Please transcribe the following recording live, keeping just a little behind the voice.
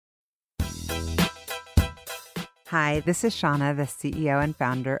Hi, this is Shauna, the CEO and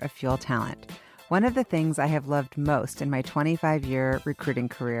founder of Fuel Talent. One of the things I have loved most in my 25-year recruiting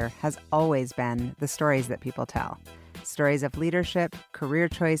career has always been the stories that people tell. Stories of leadership, career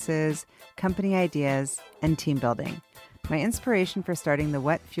choices, company ideas, and team building. My inspiration for starting the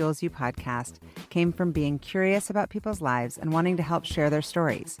What Fuels You podcast came from being curious about people's lives and wanting to help share their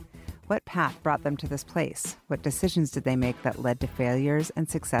stories. What path brought them to this place? What decisions did they make that led to failures and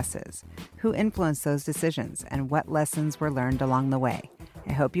successes? Who influenced those decisions, and what lessons were learned along the way?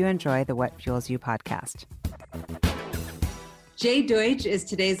 I hope you enjoy the What Fuels You podcast. Jay Deutsch is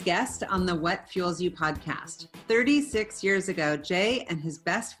today's guest on the What Fuels You podcast. 36 years ago, Jay and his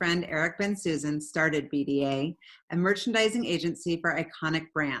best friend Eric Bensusan started BDA, a merchandising agency for iconic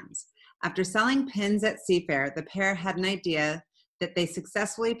brands. After selling pins at Seafair, the pair had an idea that they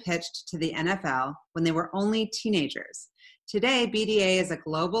successfully pitched to the NFL when they were only teenagers. Today, BDA is a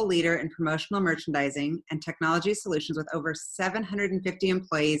global leader in promotional merchandising and technology solutions with over 750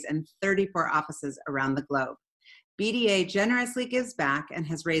 employees and 34 offices around the globe. BDA generously gives back and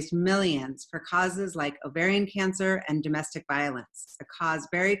has raised millions for causes like ovarian cancer and domestic violence, a cause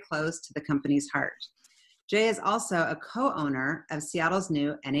very close to the company's heart. Jay is also a co-owner of Seattle's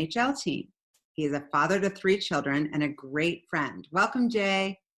new NHL team. He is a father to 3 children and a great friend. Welcome,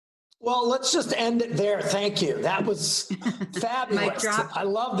 Jay. Well, let's just end it there. Thank you. That was fabulous. Mic drop. I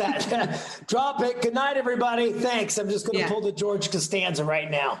love that. Drop it. Good night, everybody. Thanks. I'm just going to pull the George Costanza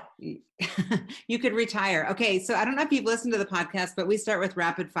right now. You could retire. Okay, so I don't know if you've listened to the podcast, but we start with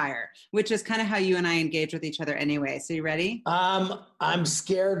rapid fire, which is kind of how you and I engage with each other anyway. So you ready? I'm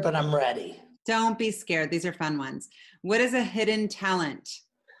scared, but I'm ready. Don't be scared. These are fun ones. What is a hidden talent?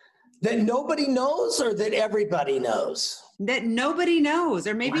 That nobody knows or that everybody knows? That nobody knows,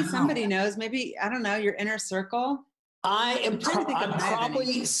 or maybe somebody knows. Maybe, I don't know, your inner circle. I'm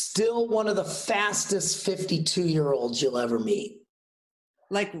probably still one of the fastest 52-year-olds you'll ever meet.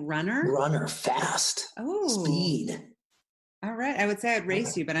 Like runner? Runner, fast. Oh. Speed. All right. I would say I'd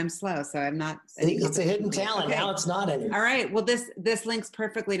race you, but I'm slow, so I'm not. It's a hidden talent. Okay. Now it's not anymore. All right. Well, this links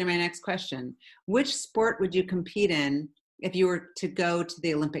perfectly to my next question. Which sport would you compete in if you were to go to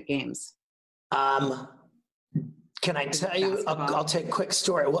the Olympic Games? Can I tell you? I'll take a quick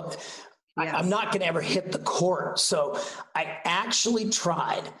story. Well, yes. I'm not going to ever hit the court. So I actually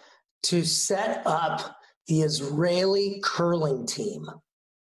tried to set up the Israeli curling team.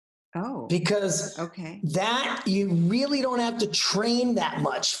 Oh. Because that you really don't have to train that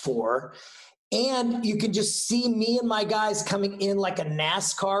much for. And you can just see me and my guys coming in like a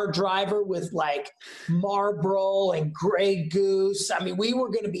NASCAR driver with like Marlboro and Grey Goose. I mean, we were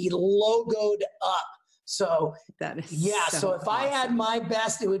going to be logoed up. So that is so if I had my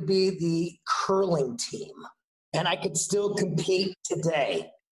best, it would be the curling team. And I could still compete today.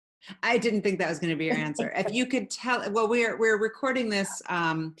 I didn't think that was going to be your answer. If you could tell, well, we're recording this,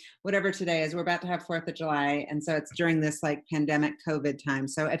 whatever today is, we're about to have 4th of July. And so it's during this like pandemic COVID time.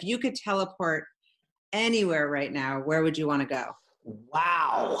 So if you could teleport anywhere right now, where would you want to go?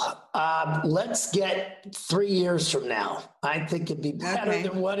 Wow. Let's get 3 years from now. I think it'd be better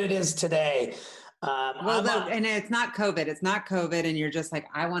than what it is today. And it's not COVID. It's not COVID. And you're just like,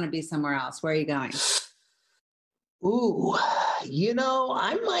 I want to be somewhere else. Where are you going? Ooh,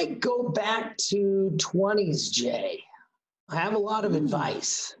 I might go back to 20s, Jay. I have a lot of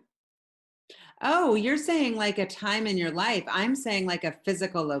advice. Oh, you're saying like a time in your life. I'm saying like a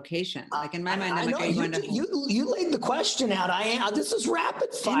physical location. Like in my mind, I'm like, you laid the question out. This is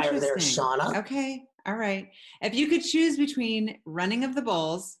rapid fire there, Shauna. Okay. All right. If you could choose between running of the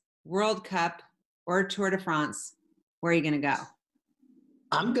Bulls, World Cup, or Tour de France, where are you going to go?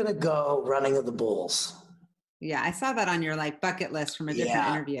 I'm going to go running of the Bulls. Yeah, I saw that on your like bucket list from a different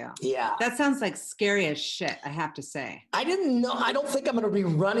interview. Yeah. That sounds like scary as shit, I have to say. I didn't know. I don't think I'm going to be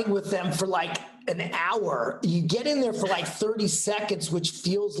running with them for like an hour. You get in there for like 30 seconds, which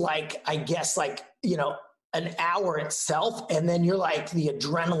feels like, I guess, like, an hour itself. And then you're like the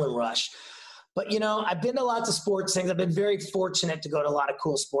adrenaline rush. But, I've been to lots of sports things. I've been very fortunate to go to a lot of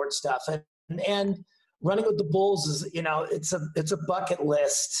cool sports stuff. And running with the Bulls is, it's a bucket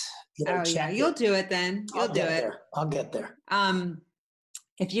list. You'll do it then. You'll do it. I'll get there.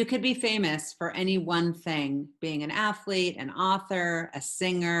 If you could be famous for any one thing, being an athlete, an author, a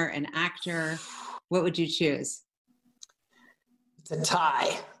singer, an actor, what would you choose? It's a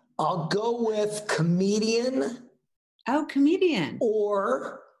tie. I'll go with comedian. Oh, comedian.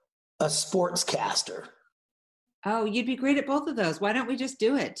 Or a sportscaster. Oh, you'd be great at both of those. Why don't we just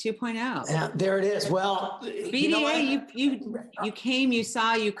do it? 2.0. Yeah, there it is. Well, BDA, you came, you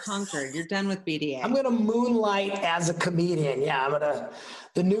saw, you conquered. You're done with BDA. I'm going to moonlight as a comedian. Yeah,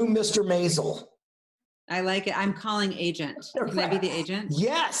 the new Mr. Maisel. I like it. I'm calling agent. Can I be the agent?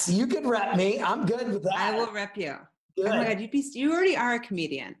 Yes, you could rep me. I'm good with that. I will rep you. Good. Oh my God, you already are a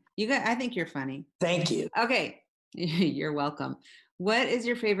comedian. I think you're funny. Thank you. Okay. You're welcome. What is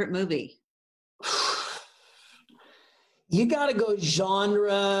your favorite movie? You got to go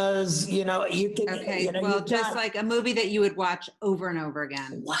genres, you can. Okay. Just like a movie that you would watch over and over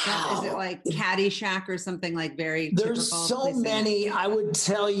again. Wow. Is it like Caddyshack or something like very There's typical? so many. I would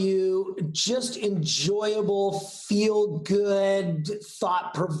tell you, just enjoyable, feel good,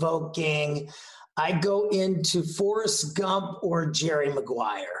 thought provoking. I go into Forrest Gump or Jerry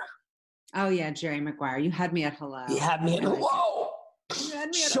Maguire. Oh yeah, Jerry Maguire. You had me at hello. You had me at hello.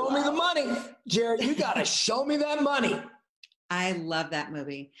 Show me the money, Jerry. You got to show me that money. I love that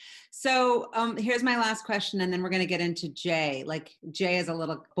movie. So here's my last question, and then we're going to get into Jay. Like Jay is a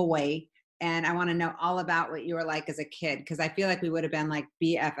little boy, and I want to know all about what you were like as a kid, because I feel like we would have been like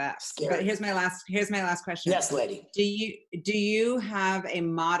BFFs. Scary. But here's my last question. Yes, lady. Do you have a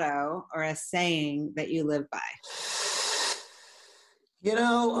motto or a saying that you live by?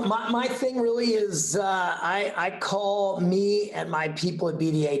 My thing really is I call me and my people at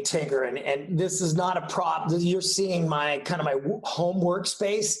BDA Tigger, and this is not a prop. You're seeing my home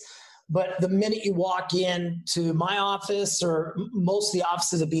workspace, but the minute you walk into my office or most of the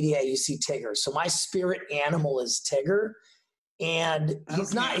offices of BDA, you see Tigger. So my spirit animal is Tigger, and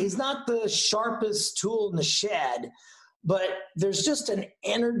he's not the sharpest tool in the shed, but there's just an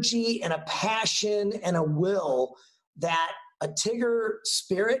energy and a passion and a will that a Tigger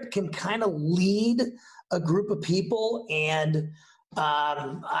spirit can kind of lead a group of people. And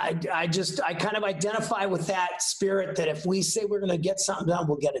I kind of identify with that spirit that if we say we're going to get something done,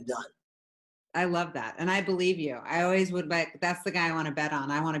 we'll get it done. I love that. And I believe you. I always would that's the guy I want to bet on.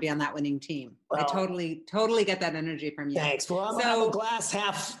 I want to be on that winning team. Well, I totally get that energy from you. Thanks. Well, I'm a glass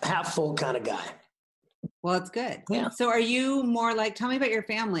half full kind of guy. Well, it's good. Yeah. So are you more like, tell me about your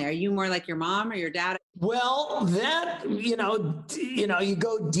family. Are you more like your mom or your dad? Well, that, you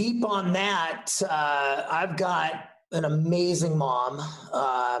go deep on that. I've got an amazing mom.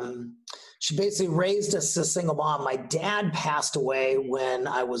 She basically raised us as a single mom. My dad passed away when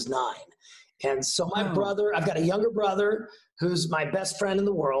I was 9. And so my brother, I've got a younger brother who's my best friend in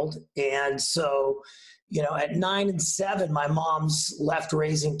the world. And so, at 9 and 7, my mom's left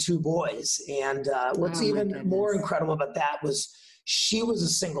raising 2 boys. And what's even more incredible about that was she was a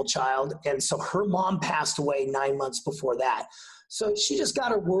single child. And so her mom passed away 9 months before that. So she just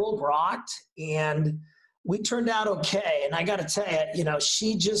got her world rocked, and we turned out okay. And I got to tell you,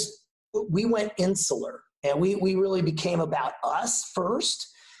 we went insular, and we really became about us first.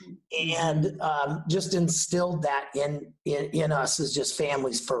 And just instilled that in us as just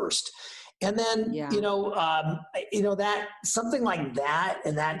families first. And then, that something like that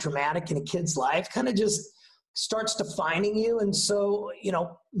and that dramatic in a kid's life kind of just starts defining you. And so,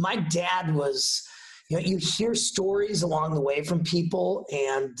 my dad was, you hear stories along the way from people,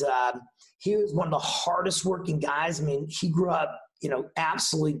 and he was one of the hardest working guys. I mean, he grew up,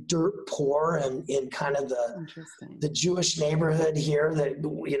 absolutely dirt poor and in kind of the Jewish neighborhood here that,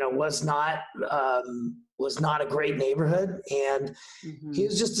 was not a great neighborhood. And he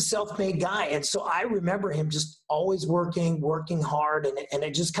was just a self-made guy. And so I remember him just always working hard. And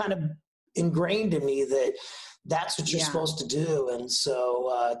it just kind of ingrained in me that that's what you're supposed to do. And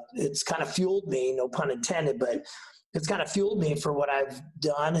so it's kind of fueled me, no pun intended, but it's kind of fueled me for what I've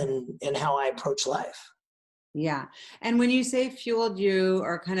done and how I approach life. Yeah. And when you say fueled you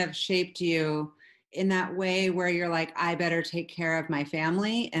or kind of shaped you in that way where you're like, I better take care of my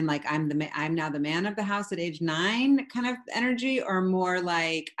family, and like I'm now the man of the house at age 9 kind of energy, or more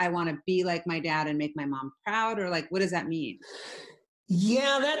like I want to be like my dad and make my mom proud, or like, what does that mean?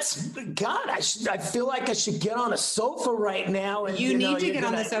 Yeah, that's God. I feel like I should get on a sofa right now. And you need to get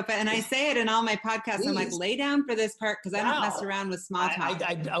on the sofa. And I say it in all my podcasts. Please. I'm like, lay down for this part because I don't mess around with small talk.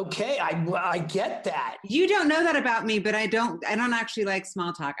 I get that. You don't know that about me, but I don't actually like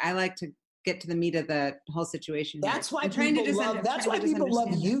small talk. I like to get to the meat of the whole situation. That's why people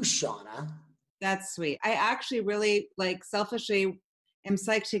love you, Shauna. That's sweet. I actually really selfishly am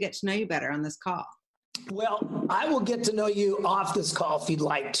psyched to get to know you better on this call. Well, I will get to know you off this call if you'd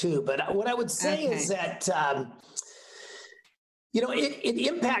like to. But what I would say is that, It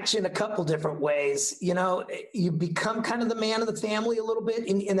impacts you in a couple different ways. You become kind of the man of the family a little bit.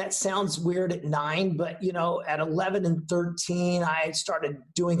 And that sounds weird at 9, but, at 11 and 13, I started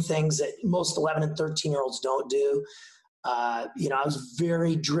doing things that most 11 and 13-year-olds don't do. I was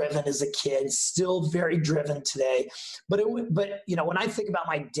very driven as a kid, still very driven today. But when I think about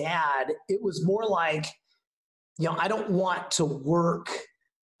my dad, it was more like, I don't want to work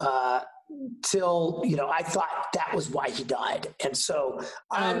till I thought that was why he died, and so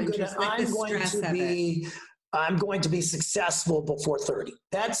I'm going to be successful before 30.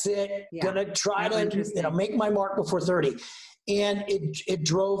 That's it. Yeah. Gonna try to make my mark before 30, and it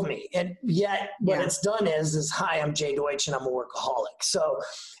drove me. And yet, what it's done is hi, I'm Jay Deutsch, and I'm a workaholic. So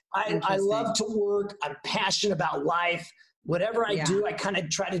I love to work. I'm passionate about life. Whatever I do, I kind of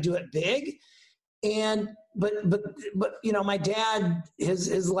try to do it big. And but my dad,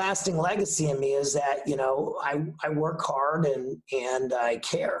 his lasting legacy in me is that I work hard and I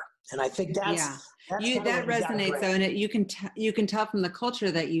care, and I think that resonates though, and you can tell from the culture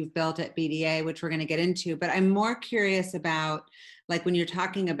that you've built at BDA, which we're going to get into. But I'm more curious about, like, when you're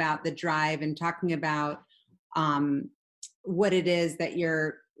talking about the drive and talking about what it is that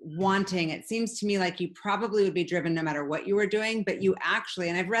you're wanting. It seems to me like you probably would be driven no matter what you were doing, but you actually,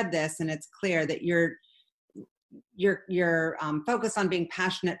 and I've read this and it's clear that you're focused on being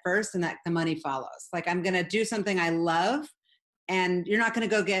passionate first, and that the money follows. Like, I'm going to do something I love, and you're not going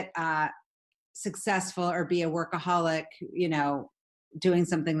to go get successful or be a workaholic, doing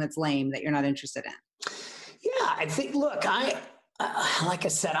something that's lame that you're not interested in. Yeah, I think, look, like I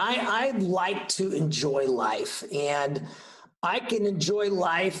said, I like to enjoy life, and I can enjoy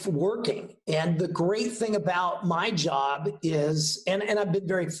life working. And the great thing about my job is, and I've been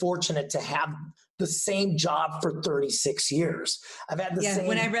very fortunate to have the same job for 36 years. I've had the same.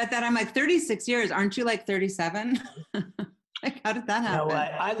 When I read that, I'm like, 36 years, aren't you like 37? Like, how did that happen? You know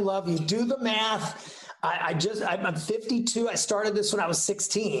what? I love you. Do the math. I'm 52. I started this when I was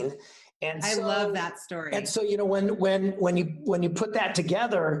 16. And I love that story. And so, when you put that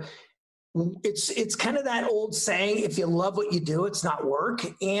together, it's kind of that old saying, if you love what you do, it's not work.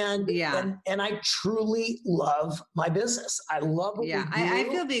 And I truly love my business. I love what we do. I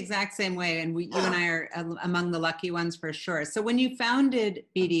feel the exact same way. And you and I are among the lucky ones for sure. So when you founded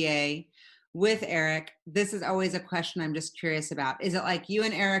BDA with Eric, this is always a question I'm just curious about. Is it like you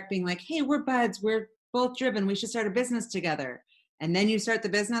and Eric being like, hey, we're buds, we're both driven, we should start a business together? And then you start the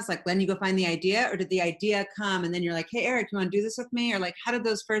business, like then you go find the idea, or did the idea come and then you're like, hey, Eric, you want to do this with me? Or like, how did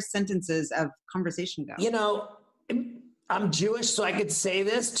those first sentences of conversation go? I'm Jewish, so I could say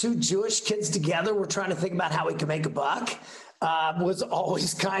this. 2 Jewish kids together, we're trying to think about how we can make a buck, was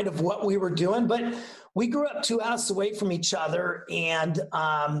always kind of what we were doing. But we grew up 2 houses away from each other. And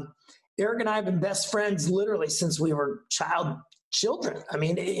Eric and I have been best friends literally since we were children. I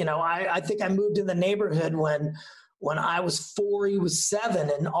mean, I think I moved in the neighborhood when I was 4, he was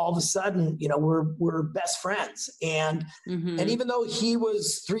 7, and all of a sudden, we're best friends. And and even though he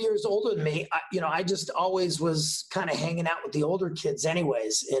was 3 years older than me, I just always was kind of hanging out with the older kids,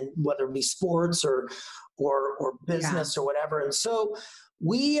 anyways, and whether it be sports or business or whatever. And so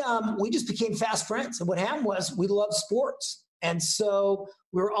we just became fast friends. And what happened was we loved sports, and so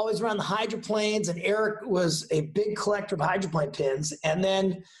we were always around the hydroplanes. And Eric was a big collector of hydroplane pins, and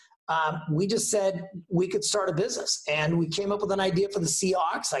then we just said we could start a business, and we came up with an idea for the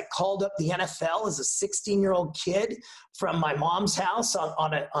Seahawks. I called up the NFL as a 16-year-old kid from my mom's house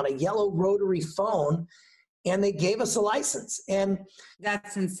on a yellow rotary phone, and they gave us a license. And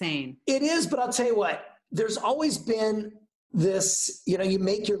that's insane. It is, but I'll tell you what, there's always been this, you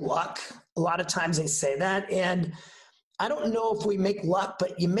make your luck. A lot of times they say that, and I don't know if we make luck,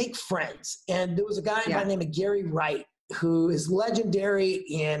 but you make friends. And there was a guy by the name of Gary Wright, who is legendary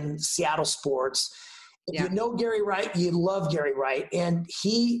in Seattle sports. If you know Gary Wright, you love Gary Wright. And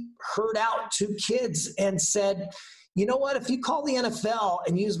he heard out 2 kids and said, you know what, if you call the NFL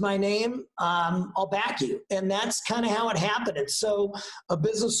and use my name, I'll back you. And that's kind of how it happened. And so a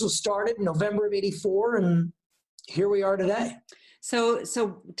business was started in November of '84, and here we are today. So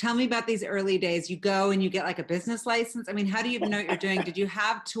tell me about these early days. You go and you get like a business license. I mean, how do you even know what you're doing? Did you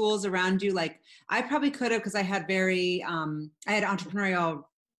have tools around you? Like, I probably could have, because I had I had entrepreneurial,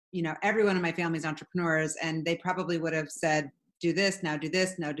 everyone in my family is entrepreneurs, and they probably would have said, do this, now do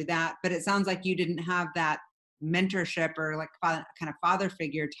this, now do that. But it sounds like you didn't have that mentorship or like kind of father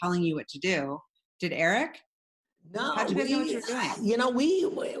figure telling you what to do. Did Eric? No, how'd you guys know what you're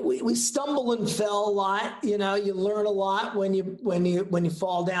doing? We stumble and fell a lot. You learn a lot when you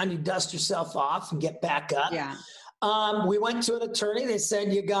fall down. You dust yourself off and get back up. Yeah. We went to an attorney. They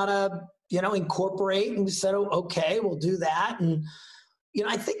said you gotta incorporate, and we said, oh, okay, we'll do that. And,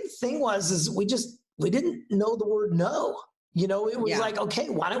 I think the thing is we didn't know the word no. It was like, okay,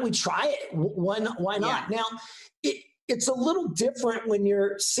 why don't we try it? Why not? Now, it's a little different when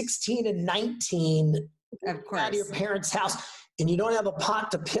you're 16 and 19, of course, out of your parents' house, and you don't have a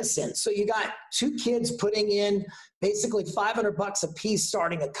pot to piss in. So you got two kids putting in basically $500 a piece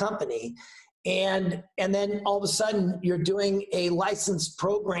starting a company. And then all of a sudden you're doing a licensed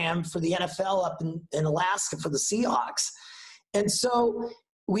program for the NFL up in Alaska for the Seahawks. And so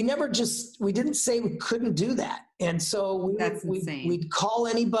we didn't say we couldn't do that. And so we'd call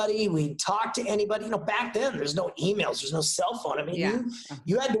anybody, we'd talk to anybody. Back then there's no emails, there's no cell phone. I mean,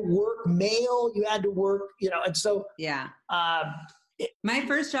 you had to work mail, you had to work, and so. Yeah. My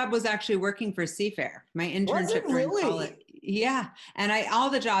first job was actually working for Seafair. My internship during college. Yeah. And all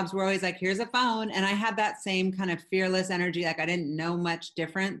the jobs were always like, here's a phone. And I had that same kind of fearless energy. Like I didn't know much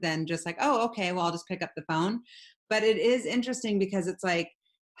different than just like, oh, okay, well, I'll just pick up the phone. But it is interesting because it's like,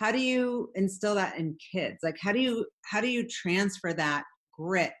 how do you instill that in kids? Like, how do you transfer that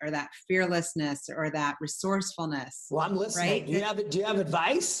grit or that fearlessness or that resourcefulness? Well, I'm listening. Right? Do you have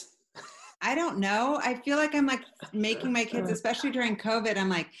advice? I don't know. I feel like I'm like making my kids, especially during COVID, I'm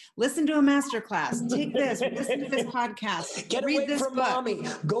like, listen to a masterclass, take this, listen to this podcast, get read away this from book. Mommy.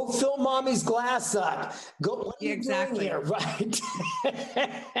 Go fill Mommy's glass up. Go. What are you doing here? Right.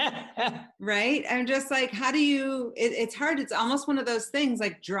 Right. I'm just like, how do you? It's hard. It's almost one of those things.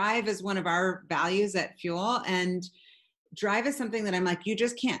 Like drive is one of our values at Fuel, and drive is something that I'm like, you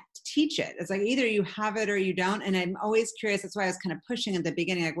just can't teach it. It's like either you have it or you don't. And I'm always curious. That's why I was kind of pushing at the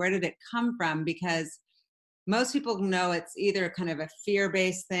beginning, like, where did it come from? Because most people know it's either kind of a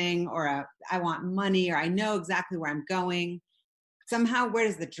fear-based thing or I want money, or I know exactly where I'm going. Somehow, where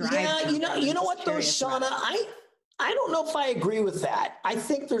does the drive come from? You know what though, Shauna, I don't know if I agree with that. I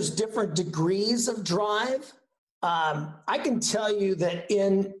think there's different degrees of drive. I can tell you that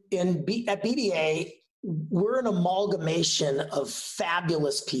at BDA, we're an amalgamation of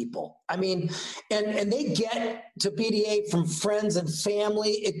fabulous people. I mean, and they get to BDA from friends and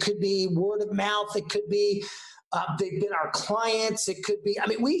family. It could be word of mouth. It could be they've been our clients. It could be. I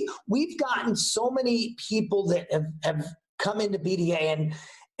mean, we've gotten so many people that have come into BDA,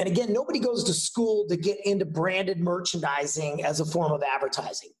 and again, nobody goes to school to get into branded merchandising as a form of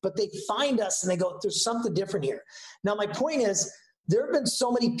advertising, but they find us and they go, "There's something different here." Now, my point is, there have been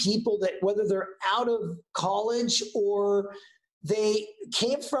so many people that whether they're out of college or they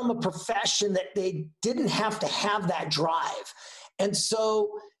came from a profession that they didn't have to have that drive. And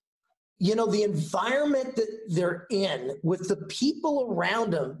so, the environment that they're in with the people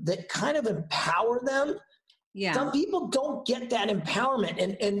around them that kind of empower them. Yeah. Some people don't get that empowerment.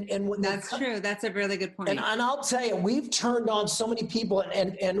 And when that's true. That's a really good point. And I'll tell you, we've turned on so many people.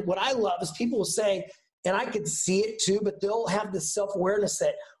 And what I love is people will say, and I could see it too, but they'll have this self-awareness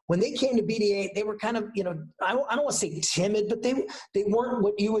that when they came to BDA, they were kind of, I don't want to say timid, but they weren't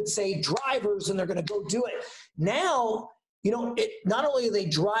what you would say drivers, and they're going to go do it. Now, not only are they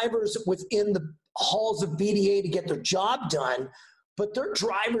drivers within the halls of BDA to get their job done, but they're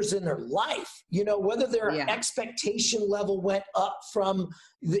drivers in their life. Whether their expectation level went up from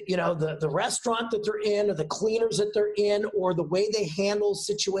the restaurant that they're in, or the cleaners that they're in, or the way they handle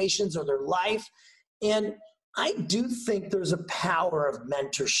situations or their life. And I do think there's a power of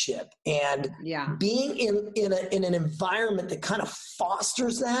mentorship and being in an environment that kind of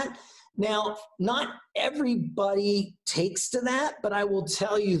fosters that. Now, not everybody takes to that, but I will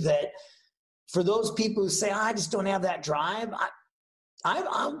tell you that for those people who say, I just don't have that drive,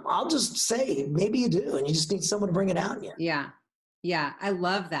 I'll just say, maybe you do, and you just need someone to bring it out in you. Yeah. Yeah, I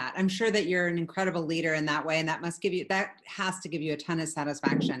love that. I'm sure that you're an incredible leader in that way, and that has to give you a ton of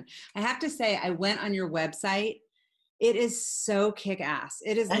satisfaction. I have to say, I went on your website. It is so kick-ass.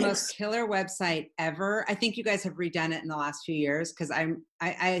 It is the most killer website ever. I think you guys have redone it in the last few years, because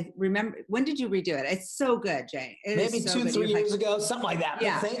I remember, when did you redo it? It's so good, Jay. Maybe 2-3 years ago, something like that.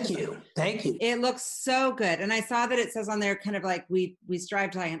 Yeah. But thank you. It looks so good. And I saw that it says on there kind of like we strive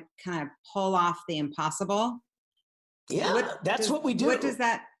to like kind of pull off the impossible. Yeah, that's what we do. What does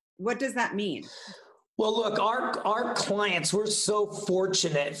that mean? Well, look, our clients, we're so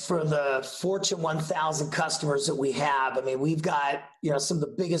fortunate for the Fortune 1000 customers that we have. I mean, we've got, some of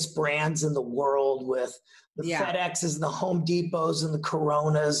the biggest brands in the world with the FedExes and the Home Depots and the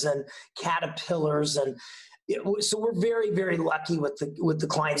Coronas and Caterpillars. And so we're very, very lucky with the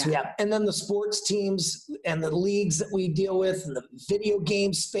clients we have. And then the sports teams and the leagues that we deal with, and the video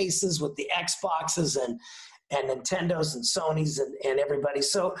game spaces with the Xboxes and Nintendos and Sonys and everybody.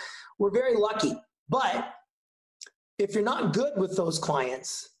 So we're very lucky. But if you're not good with those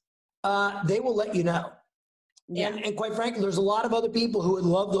clients, they will let you know. Yeah. And quite frankly, there's a lot of other people who would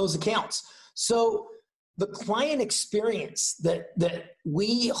love those accounts. So the client experience that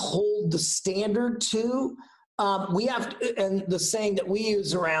we hold the standard to, we have to, and the saying that we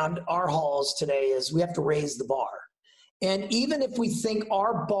use around our halls today is we have to raise the bar. And even if we think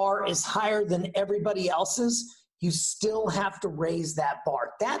our bar is higher than everybody else's, you still have to raise that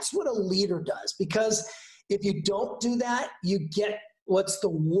bar. That's what a leader does, because if you don't do that, you get what's the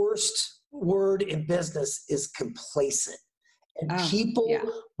worst word in business is complacent. And people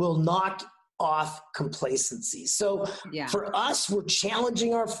will knock off complacency. So for us, we're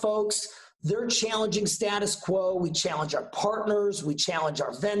challenging our folks. They're challenging status quo. We challenge our partners. We challenge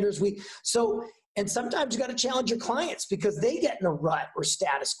our vendors. And sometimes you got to challenge your clients because they get in a rut or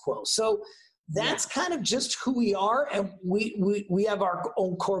status quo. So that's kind of just who we are. And we have our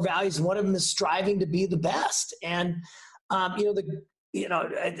own core values. And one of them is striving to be the best. And,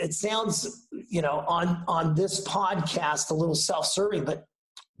 it sounds, on this podcast, a little self-serving, but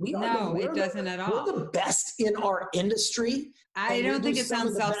it doesn't at all. We're the best in our industry. I don't think it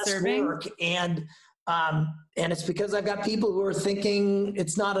sounds self-serving. And it's because I've got people who are thinking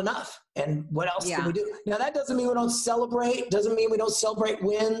it's not enough. And what else can we do? Now, that doesn't mean we don't celebrate. Doesn't mean we don't celebrate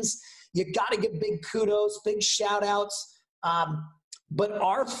wins. You got to give big kudos, big shout outs. But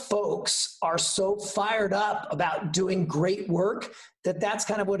our folks are so fired up about doing great work that's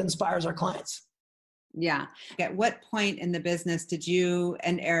kind of what inspires our clients. Yeah. At what point in the business did you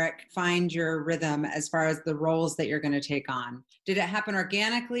and Eric find your rhythm as far as the roles that you're going to take on? Did it happen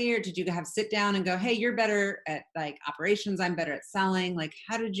organically, or did you have sit down and go, hey, you're better at like operations, I'm better at selling? Like,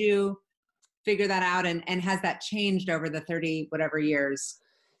 how did you figure that out? And has that changed over the 30 whatever years?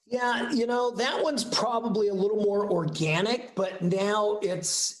 Yeah, that one's probably a little more organic, but now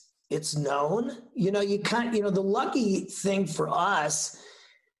it's known. The lucky thing for us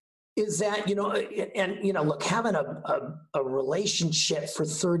is that, look, having a relationship for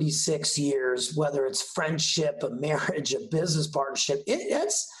 36 years, whether it's friendship, a marriage, a business partnership,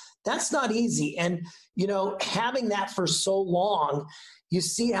 that's not easy. And, having that for so long, you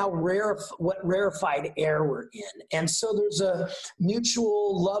see how what rarefied air we're in. And so there's a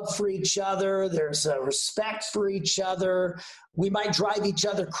mutual love for each other. There's a respect for each other. We might drive each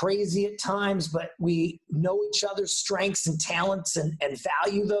other crazy at times, but we know each other's strengths and talents and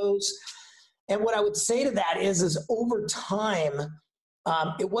value those. And what I would say to that is over time,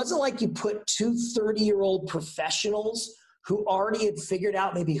 it wasn't like you put two 30-year-old professionals who already had figured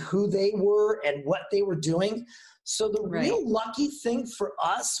out maybe who they were and what they were doing. So the real lucky thing for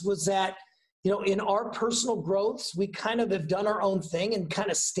us was that, in our personal growths, we kind of have done our own thing and kind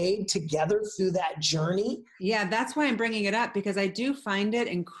of stayed together through that journey. Yeah, that's why I'm bringing it up, because I do find it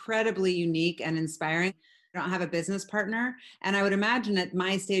incredibly unique and inspiring. I don't have a business partner. And I would imagine at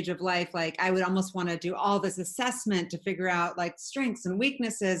my stage of life, like I would almost want to do all this assessment to figure out like strengths and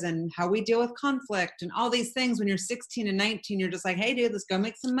weaknesses and how we deal with conflict and all these things. When you're 16 and 19, you're just like, hey, dude, let's go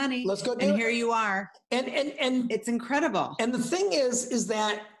make some money. Let's go do and it. Here you are. And it's incredible. And the thing is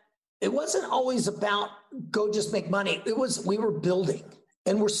that it wasn't always about go just make money. We were building,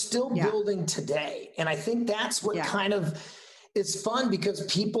 and we're still building today. And I think that's what kind of is fun, because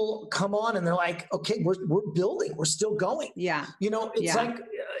people come on and they're like, okay, we're building, we're still going. Yeah. It's like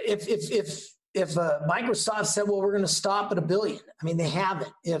if Microsoft said, well, we're going to stop at 1 billion. I mean, they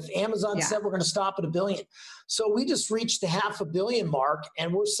haven't. If Amazon said we're going to stop at 1 billion. So we just reached the 500 million mark,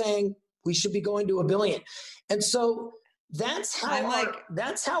 and we're saying we should be going to 1 billion. And so that's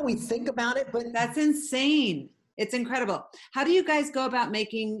how we think about it. But that's insane. It's incredible. How do you guys go about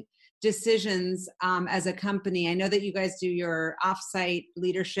making decisions as a company? I know that you guys do your offsite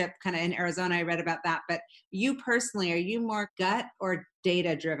leadership kind of in Arizona. I read about that, but you personally, are you more gut or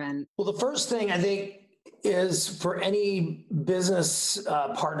data driven? Well, the first thing I think is for any business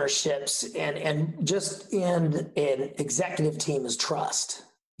partnerships and just in an executive team is trust.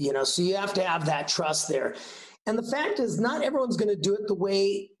 So you have to have that trust there. And the fact is, not everyone's going to do it the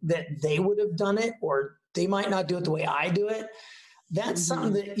way that they would have done it, or they might not do it the way I do it. That's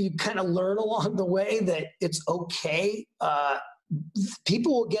something that you kind of learn along the way, that it's okay.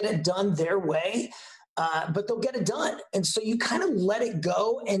 People will get it done their way, but they'll get it done. And so you kind of let it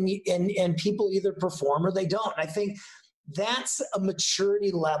go, and people either perform or they don't. And I think that's a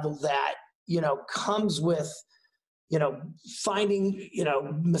maturity level that, comes with, finding,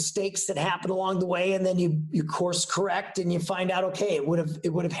 mistakes that happen along the way, and then you course correct and you find out, okay, it would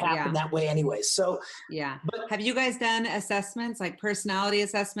have happened that way anyway. So but have you guys done assessments, like personality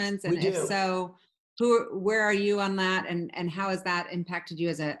assessments? And if so, where are you on that, and how has that impacted you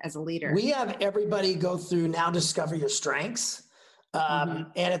as a leader? We have everybody go through Now Discover Your Strengths. And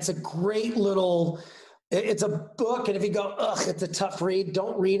it's a great it's a book. And if you go, ugh, it's a tough read,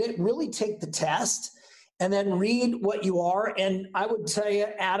 don't read it. Really take the test and then read what you are. And I would tell you,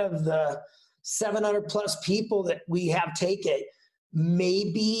 out of the 700 plus people that we have take it,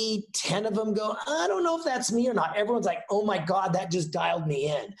 maybe 10 of them go, I don't know if that's me or not. Everyone's like, oh my God, that just dialed me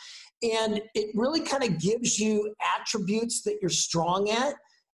in. And it really kind of gives you attributes that you're strong at.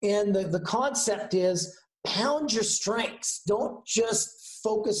 And the concept is pound your strengths. Don't just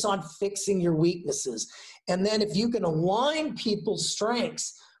focus on fixing your weaknesses. And then if you can align people's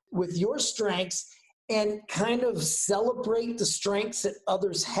strengths with your strengths and kind of celebrate the strengths that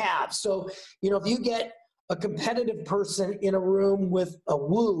others have. So, if you get a competitive person in a room with a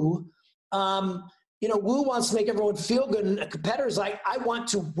woo, woo wants to make everyone feel good. And a competitor's like, I want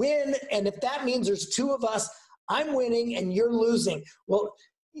to win. And if that means there's two of us, I'm winning and you're losing. Well,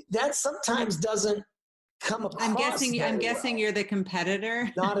 that sometimes doesn't come across. I'm guessing you're the competitor.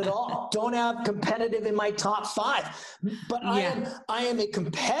 Not at all. Don't have competitive in my top 5. But I am a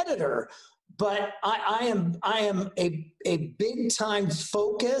competitor, but I am a big time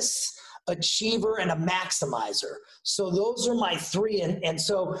focus, achiever, and a maximizer. So those are my 3. And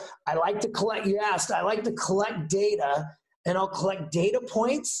so I like to collect, you asked, I like to collect data, and I'll collect data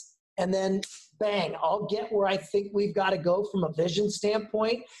points, and then bang, I'll get where I think we've got to go from a vision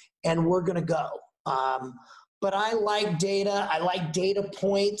standpoint, and we're going to go. But I like data. I like data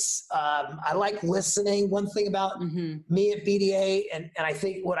points. I like listening. One thing about me at BDA, and I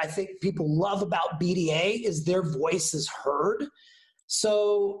think what I think people love about BDA is their voice is heard.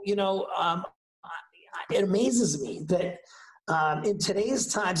 So, it amazes me that in today's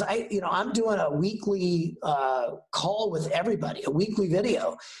times, I'm doing a weekly call with everybody, a weekly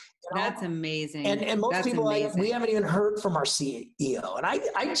video. That's amazing. And most people, we haven't even heard from our CEO. And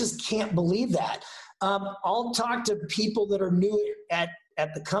I just can't believe that. I'll talk to people that are new at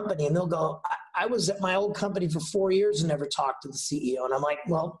the company, and they'll go, I was at my old company for 4 years and never talked to the CEO. And I'm like,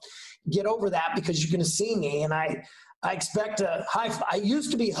 well, get over that, because you're going to see me. And I expect a high five. I used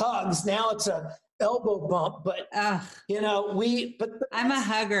to be hugs. Now it's a elbow bump, but I'm a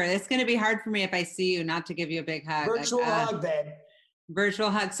hugger. It's going to be hard for me if I see you not to give you a big hug. Virtual hug, babe. Virtual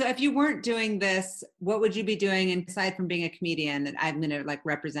hug. So if you weren't doing this, what would you be doing aside from being a comedian? And I'm going to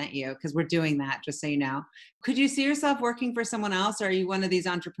represent you, because we're doing that, just so you know. Could you see yourself working for someone else? Or are you one of these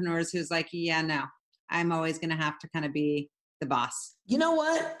entrepreneurs who's like, yeah, no, I'm always going to have to kind of be the boss? You know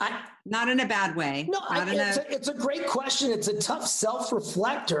what? Not in a bad way. No, it's a great question. It's a tough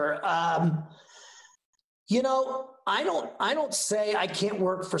self-reflector. I don't say I can't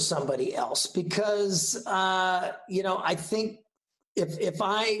work for somebody else, because, I think if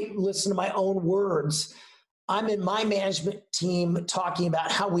I listen to my own words, I'm in my management team talking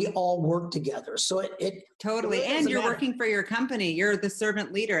about how we all work together. So it totally. And you're working for your company. You're the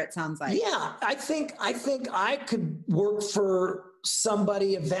servant leader, it sounds like. Yeah. I think I could work for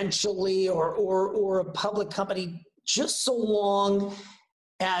somebody eventually, or a public company, just so long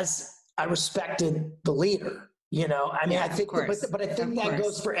as I respected the leader. I think, but I think that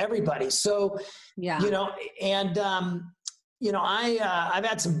goes for everybody. So, I've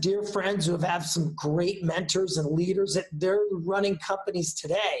had some dear friends who have had some great mentors and leaders that they're running companies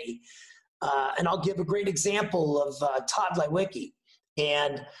today. And I'll give a great example of Todd Lewicki,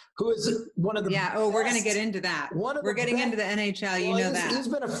 and who is one of the best. We're going to get into that. We're getting into the NHL. Well, that. He's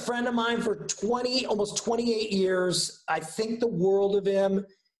been a friend of mine for almost 28 years. I think the world of him.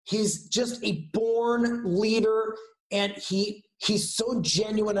 He's just a born leader, and he's so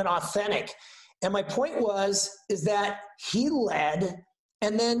genuine and authentic. And my point is that he led,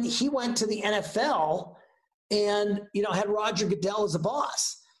 and then he went to the NFL and, had Roger Goodell as a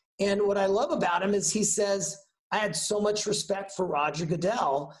boss. And what I love about him is he says, I had so much respect for Roger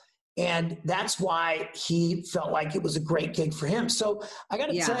Goodell, and that's why he felt like it was a great gig for him. So I got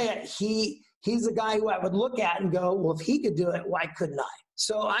to tell you, he's a guy who I would look at and go, well, if he could do it, why couldn't I?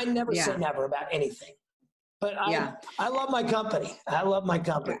 So I never say never about anything. But I love my company. I love my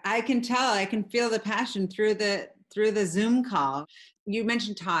company. I can tell. I can feel the passion through the Zoom call. You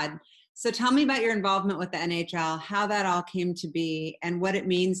mentioned Todd. So tell me about your involvement with the NHL, how that all came to be, and what it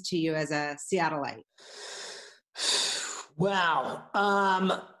means to you as a Seattleite.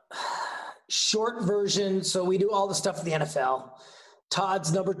 Wow. Short version. So we do all the stuff at the NFL.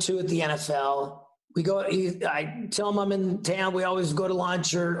 Todd's number 2 at the NFL. I tell him I'm in town. We always go to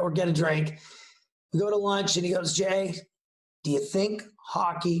lunch or get a drink. We go to lunch, and he goes, Jay, do you think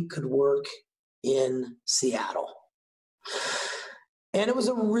hockey could work in Seattle? And it was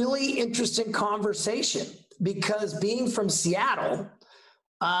a really interesting conversation, because being from Seattle,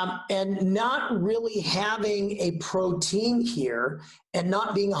 And not really having a pro team here and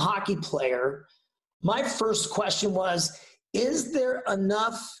not being a hockey player, my first question was, is there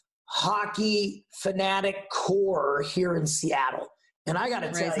enough hockey fanatic core here in Seattle? And I got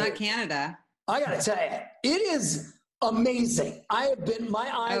to tell you, it's not Canada. I got to tell you, it is amazing. I have been,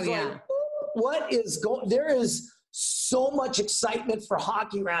 my eyes like, what is going, there is so much excitement for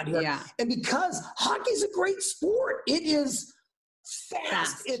hockey around here. Yeah. And because hockey is a great sport, it is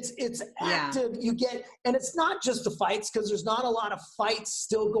fast. It's active. You get, and it's not just the fights, because there's not a lot of fights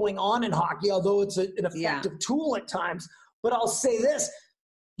still going on in hockey, although it's an effective tool at times. But I'll say this,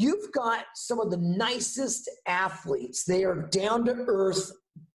 you've got some of the nicest athletes. They are down to earth,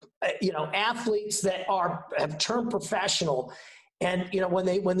 athletes that have turned professional. And,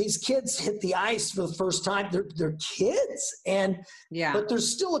 when these kids hit the ice for the first time, they're kids. But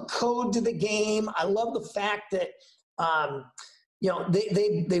there's still a code to the game. I love the fact that,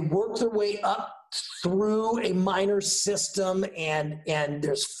 they work their way up through a minor system, and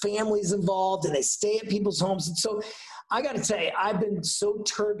there's families involved, and they stay at people's homes. And so I got to tell you, I've been so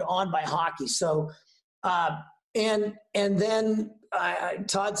turned on by hockey. So, and then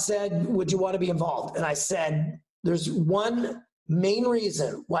Todd said, would you want to be involved? And I said, there's one main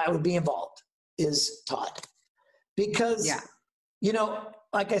reason why I would be involved is Todd, because,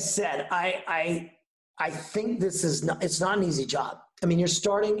 like I said, I think this is not, it's not an easy job. I mean, you're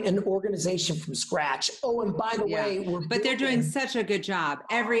starting an organization from scratch. Oh, and by the way, they're doing such a good job.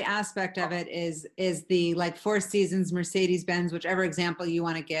 Every aspect of it is the like Four Seasons, Mercedes-Benz, whichever example you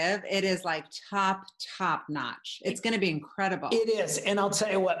want to give. It is like top notch. It's going to be incredible. It is. And I'll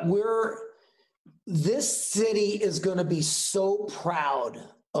tell you what, this city is going to be so proud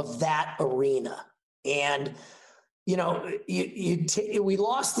of that arena. And we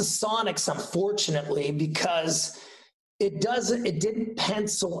lost the Sonics, unfortunately, because it didn't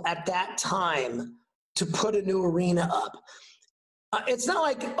pencil at that time to put a new arena up. It's not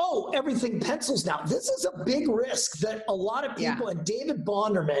like, everything pencils now. This is a big risk that a lot of people, and David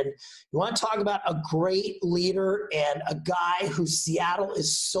Bonderman, you want to talk about a great leader and a guy who Seattle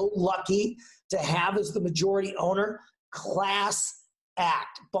is so lucky to have as the majority owner, class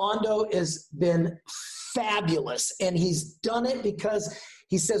act. Bondo has been fabulous, and he's done it because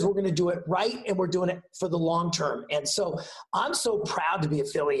he says we're going to do it right, and we're doing it for the long term. And so I'm so proud to be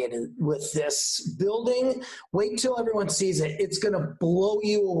affiliated with this building. Wait till everyone sees it. It's going to blow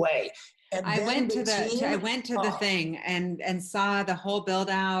you away. And I went to the thing and saw the whole build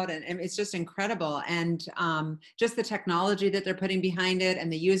out, and it's just incredible. And just the technology that they're putting behind it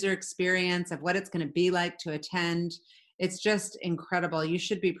and the user experience of what it's going to be like to attend. It's just incredible. You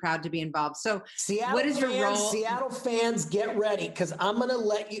should be proud to be involved. So what is your role? Seattle fans, get ready, because I'm going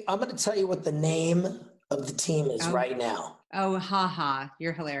to tell you what the name of the team is right now. Oh, haha.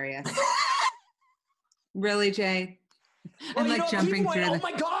 You're hilarious. Really, Jay? Well, I'm jumping through. Oh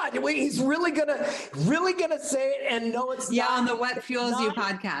my God! Wait, he's really gonna say it, and no, it's not. Yeah, on the What Fuels You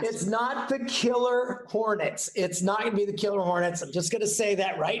podcast. It's not the Killer Hornets. It's not gonna be the Killer Hornets. I'm just gonna say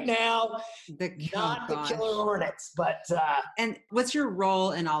that right now. The Killer Hornets. But and what's your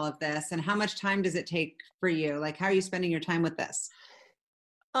role in all of this, and how much time does it take for you? Like, how are you spending your time with this?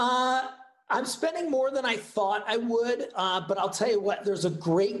 I'm spending more than I thought I would, but I'll tell you what, there's a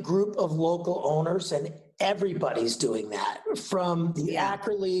great group of local owners, and everybody's doing that, from the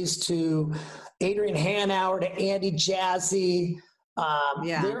Ackerleys to Adrian Hanauer to Andy Jazzy.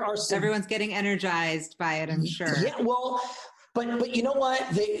 There are everyone's getting energized by it, I'm sure. Yeah, well, but you know what?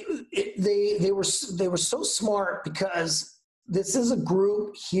 They were so smart, because this is a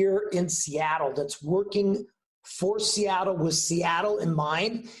group here in Seattle that's working for Seattle with Seattle in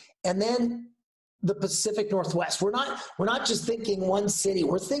mind. And then the Pacific Northwest. We're not just thinking one city.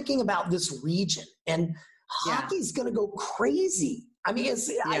 We're thinking about this region, and hockey's going to go crazy. I mean,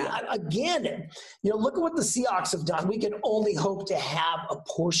 again, look at what the Seahawks have done. We can only hope to have a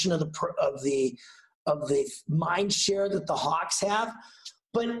portion of the mind share that the Hawks have,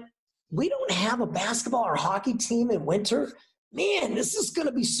 but we don't have a basketball or hockey team in winter. Man, this is going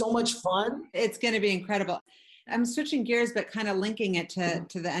to be so much fun. It's going to be incredible. I'm switching gears, but kind of linking it to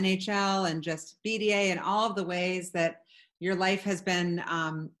the NHL and just BDA and all of the ways that your life has been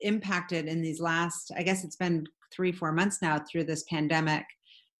impacted in these last, I guess it's been 3-4 months now through this pandemic.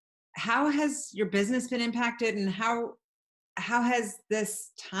 How has your business been impacted, and how has this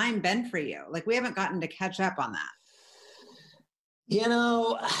time been for you? Like, we haven't gotten to catch up on that.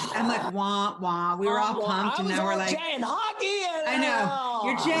 I'm like, wah, wah. We were all pumped, and now we're like, Jay and hockey. I know.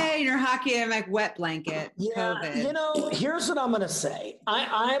 You're Jay and you're hockey. I'm like, wet blanket. COVID. Here's what I'm going to say.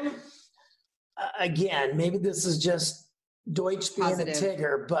 I'm again, maybe this is just Deutsch being positive. a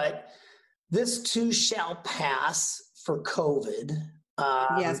Tigger, but this too shall pass for COVID.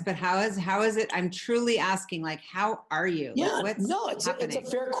 Yes, but how is it? I'm truly asking, like, how are you? Yeah, like, what's no, it's happening? a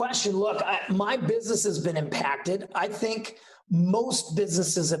fair question. Look, my business has been impacted. I think most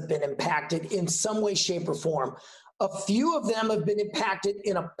businesses have been impacted in some way, shape, or form. A few of them have been impacted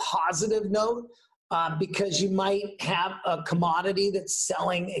in a positive note because you might have a commodity that's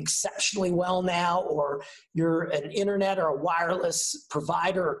selling exceptionally well now, or you're an internet or a wireless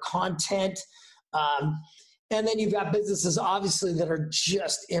provider or content. And then you've got businesses, obviously, that are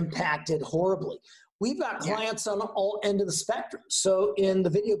just impacted horribly. We've got clients on all end of the spectrum. So in the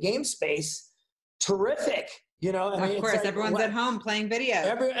video game space, terrific. You know, of course, like, everyone's at home playing video.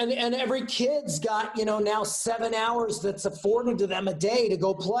 Every kid's got, now 7 hours that's afforded to them a day to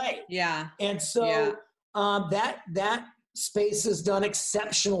go play. Yeah. And so that space has done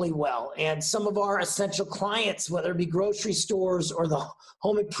exceptionally well. And some of our essential clients, whether it be grocery stores or the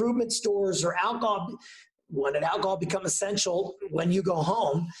home improvement stores or alcohol, when did alcohol become essential? When you go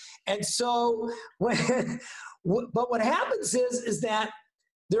home. And so, but what happens is that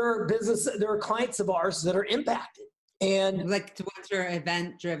there are clients of ours that are impacted. And like, what's your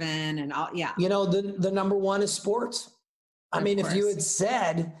event driven and all? Yeah. The number one is sports. I mean, if you had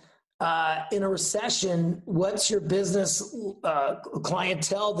said in a recession, what's your business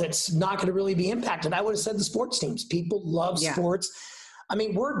clientele that's not going to really be impacted? I would have said the sports teams. People love sports. I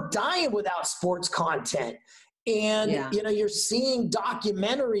mean, we're dying without sports content. And, you're seeing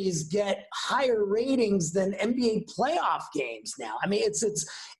documentaries get higher ratings than NBA playoff games now. I mean, it's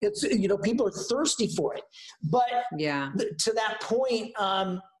people are thirsty for it. But to that point,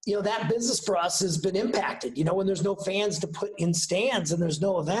 that business for us has been impacted, when there's no fans to put in stands and there's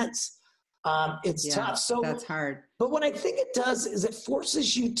no events. It's tough. So that's hard. But what I think it does is it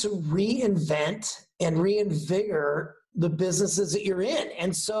forces you to reinvent and reinvigorate the businesses that you're in.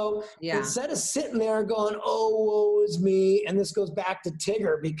 And so instead of sitting there going, oh, woe is me, and this goes back to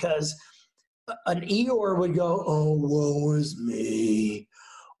Tigger, because an Eeyore would go, oh, woe is me.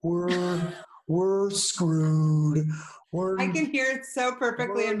 We're screwed. I can hear it so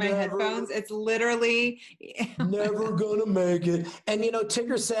perfectly in my headphones. It's literally never gonna make it. And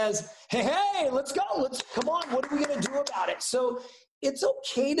Tigger says, hey, let's go. Come on. What are we gonna do about it? So it's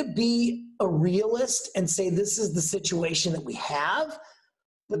okay to be a realist and say this is the situation that we have.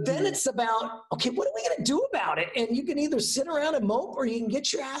 But then it's about, okay, what are we gonna do about it? And you can either sit around and mope, or you can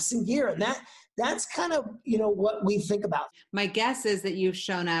get your ass in gear. And that's kind of what we think about. My guess is that you've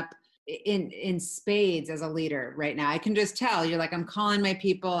shown up in spades as a leader right now. I can just tell you're like, I'm calling my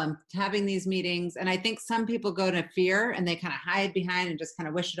people, I'm having these meetings. And I think some people go to fear and they kind of hide behind and just kind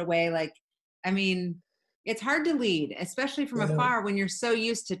of wish it away. Like, I mean, it's hard to lead, especially from afar, when you're so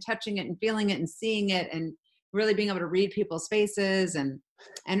used to touching it and feeling it and seeing it and really being able to read people's faces and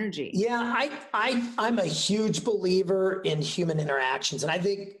energy. Yeah, I'm a huge believer in human interactions. And I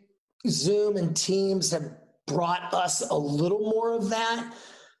think Zoom and Teams have brought us a little more of that.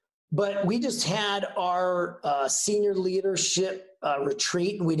 But we just had our senior leadership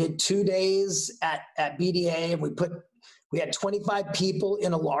retreat, and we did 2 days at BDA, and we had 25 people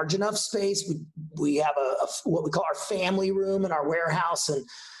in a large enough space. We have what we call our family room in our warehouse, and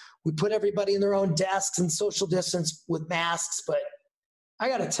we put everybody in their own desks and social distance with masks. But I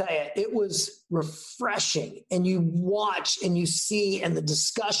got to tell you, it was refreshing, and you watch and you see, and the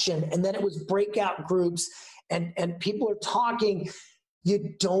discussion, and then it was breakout groups, and people are talking.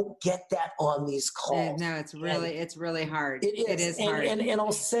 You don't get that on these calls. No, it's really hard. It is hard. And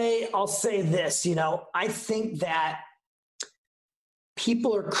I'll say this, I think that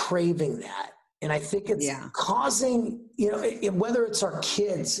people are craving that. And I think it's causing, whether it's our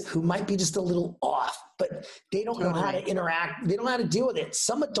kids who might be just a little off, but they don't know how to interact. They don't know how to deal with it.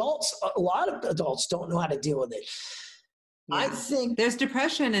 A lot of adults don't know how to deal with it. Yeah. I think there's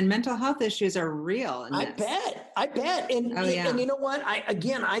depression and mental health issues are real. I bet. And you know what?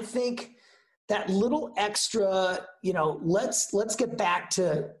 I think that little extra, let's get back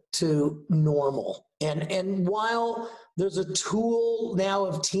to normal. And while there's a tool now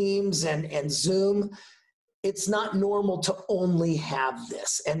of Teams and Zoom, it's not normal to only have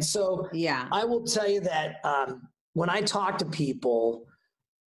this. And so I will tell you that when I talk to people,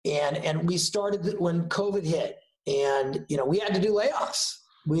 and we started when COVID hit, and, we had to do layoffs.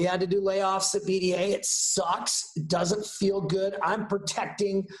 We had to do layoffs at BDA. It sucks. It doesn't feel good. I'm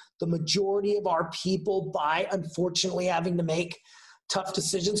protecting the majority of our people by, unfortunately, having to make tough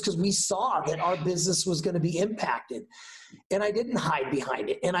decisions because we saw that our business was going to be impacted. And I didn't hide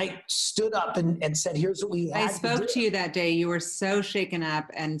behind it. And I stood up and said, here's what we had I spoke to you that day. You were so shaken up.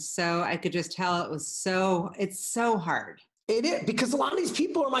 And so I could just tell it's so hard. It is, because a lot of these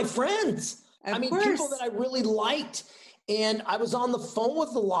people are my friends. Of I mean, course. people that I really liked. And I was on the phone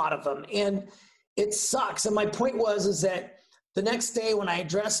with a lot of them. And it sucks. And my point is that the next day when I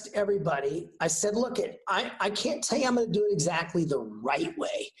addressed everybody, I said, look, I can't tell you I'm going to do it exactly the right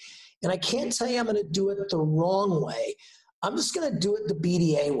way. And I can't tell you I'm going to do it the wrong way. I'm just going to do it the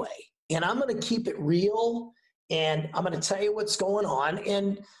BDA way. And I'm going to keep it real. And I'm going to tell you what's going on.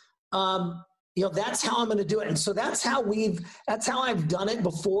 And, that's how I'm going to do it. And so that's how I've done it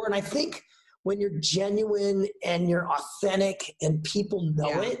before. And I think when you're genuine and you're authentic and people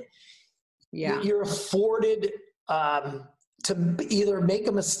know it, you're afforded to either make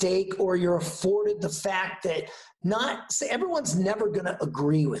a mistake, or you're afforded the fact that everyone's never going to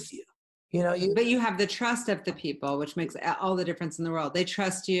agree with you. But you have the trust of the people, which makes all the difference in the world. They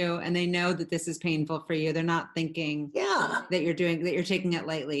trust you and they know that this is painful for you. They're not thinking that you're taking it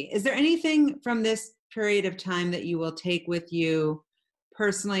lightly. Is there anything from this period of time that you will take with you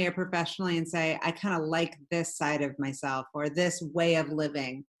personally or professionally and say, I kind of like this side of myself or this way of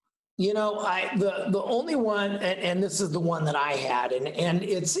living? The only one, and this is the one that I had, and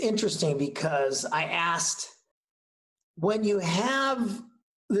it's interesting because I asked,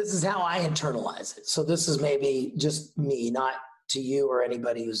 this is how I internalize it. So this is maybe just me, not to you or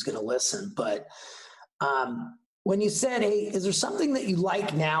anybody who's going to listen. But when you said, hey, is there something that you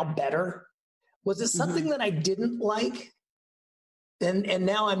like now better? Was it something that I didn't like? And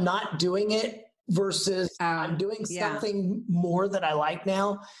now I'm not doing it versus I'm doing something more that I like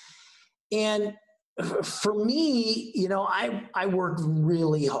now. And for me, I work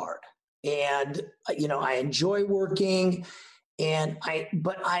really hard, and, I enjoy working,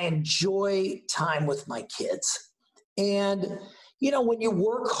 but I enjoy time with my kids. And, when you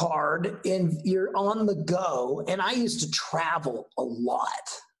work hard and you're on the go, and I used to travel a lot,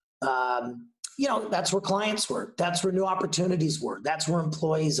 that's where clients were. That's where new opportunities were. That's where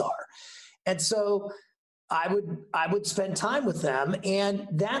employees are. And so I would spend time with them, and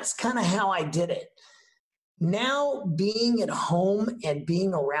that's kind of how I did it. Now, being at home and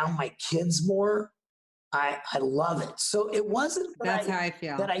being around my kids more, I love it. So it wasn't that's how I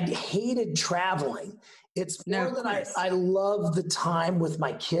feel, that I hated traveling. It's more that I love the time with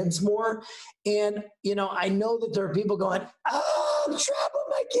my kids more. And, I know that there are people going, oh, I'm traveling with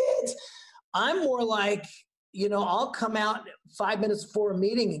my kids. I'm more like, I'll come out 5 minutes before a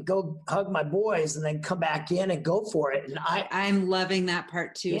meeting and go hug my boys and then come back in and go for it. And I'm loving that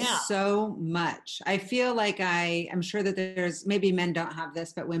part too so much. I feel like I'm sure that there's, maybe men don't have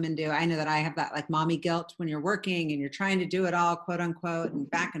this, but women do. I know that I have that like mommy guilt when you're working and you're trying to do it all, quote unquote, and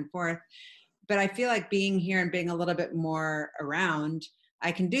back and forth. But I feel like being here and being a little bit more around,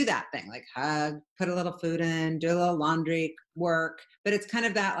 I can do that thing, like hug, put a little food in, do a little laundry, work. But it's kind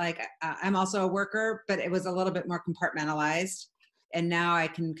of that, like, I'm also a worker, but it was a little bit more compartmentalized. And now I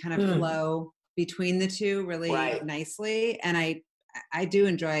can kind of flow between the two really nicely. And I do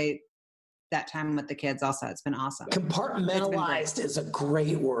enjoy that time with the kids also. It's been awesome. Compartmentalized is a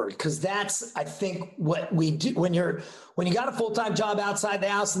great word, because that's, I think, what we do when you got a full-time job outside the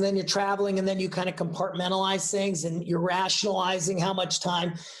house and then you're traveling and then you kind of compartmentalize things and you're rationalizing how much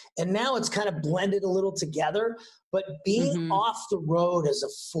time. And now it's kind of blended a little together. But being off the road has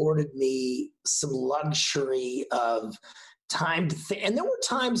afforded me some luxury of time to think. And there were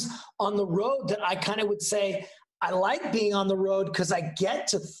times on the road that I kind of would say, I like being on the road because I get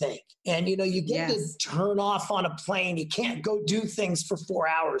to think. And, you get to turn off on a plane. You can't go do things for 4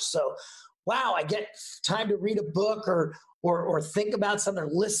 hours. So, wow, I get time to read a book or think about something, or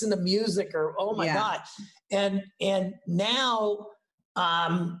listen to music, or, oh my God. And now,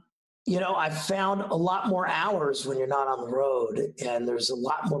 I've found a lot more hours when you're not on the road, and there's a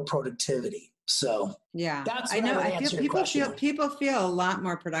lot more productivity. So that's what I feel people feel a lot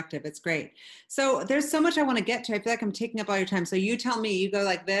more productive. It's great. So there's so much I want to get to. I feel like I'm taking up all your time. So you tell me, you go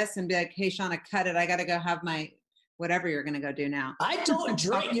like this and be like, hey, Shauna, cut it. I got to go have my whatever you're going to go do now. I don't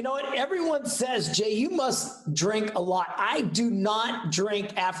drink. You know what? Everyone says, Jay, you must drink a lot. I do not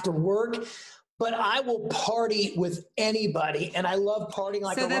drink after work, but I will party with anybody. And I love partying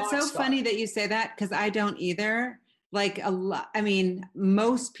like a rock star. So that's so funny that you say that, because I don't either. Like a lot. I mean,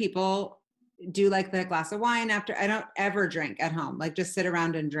 most people do like the glass of wine after. I don't ever drink at home, like just sit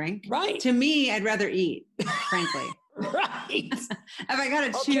around and drink. Right. To me, I'd rather eat, frankly. Right. If I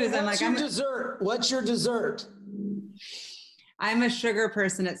got to choose, I'm like, dessert? What's your dessert? I'm a sugar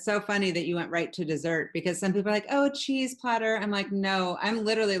person. It's so funny that you went right to dessert, because some people are like, oh, cheese platter. I'm like, no, I'm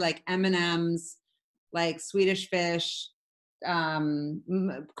literally like M&Ms, like Swedish fish,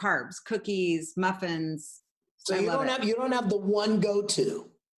 carbs, cookies, muffins. So you don't have the one go-to.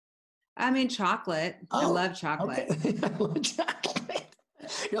 I mean, chocolate. I love chocolate. Okay. I love chocolate.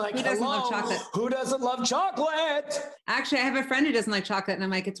 You're like, who doesn't love chocolate? Who doesn't love chocolate? Actually, I have a friend who doesn't like chocolate, and I'm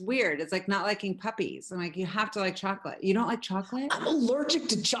like, it's weird. It's like not liking puppies. I'm like, you have to like chocolate. You don't like chocolate? I'm allergic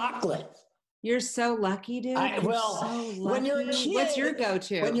to chocolate. You're so lucky, dude. When you're a kid, what's your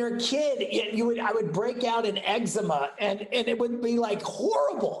go-to? When you're a kid, I would break out in eczema, and it would be like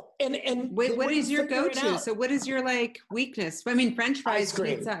horrible. And wait, what is your go-to? So what is your like weakness? I mean, French fries,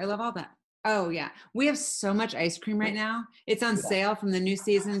 pizza. I love all that. Oh yeah, we have so much ice cream right now. It's on sale from the new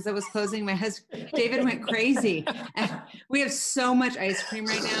seasons that was closing. My husband David went crazy. And we have so much ice cream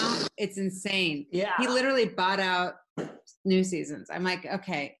right now. It's insane. Yeah, he literally bought out new seasons. I'm like,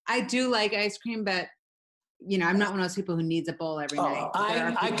 okay, I do like ice cream, but you know, I'm not one of those people who needs a bowl every night.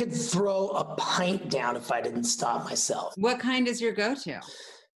 I could throw a pint down if I didn't stop myself. What kind is your go-to?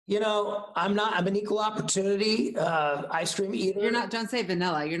 You know, I'm an equal opportunity ice cream eater. You're not, don't say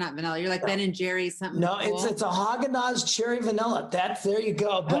vanilla. You're not vanilla. You're like Ben and Jerry's something. No, cool. it's a Haagen-Dazs cherry vanilla. There you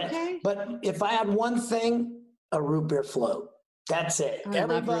go. But if I had one thing, a root beer float. That's it. Oh,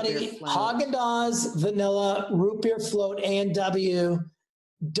 everybody, Haagen-Dazs vanilla, root beer float, A&W.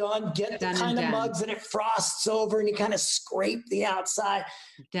 Done. Get the kind of mugs that it frosts over and you kind of scrape the outside.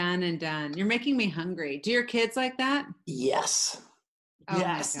 Done and done. You're making me hungry. Do your kids like that? Yes. Oh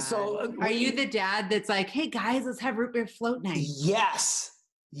yes. So are you the dad that's like, hey guys, let's have root beer float night? Yes.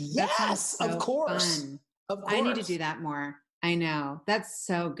 Yes. So of course. Fun. Of course. I need to do that more. I know. That's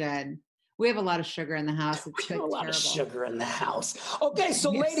so good. We have a lot of sugar in the house. It's we have a lot terrible. of sugar in the house. Okay,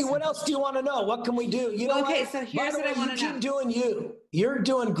 so lady, what else do you want to know? What can we do? You know okay, so here's what I want to know. Keep doing you. You're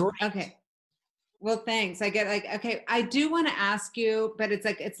doing great. Okay. Well, thanks. I get like, okay, I do want to ask you, but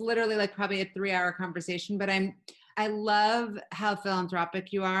it's literally like probably a 3-hour conversation, but I love how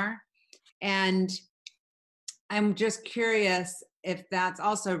philanthropic you are. And I'm just curious if that's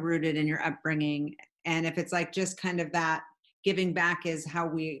also rooted in your upbringing and if it's like just kind of that giving back is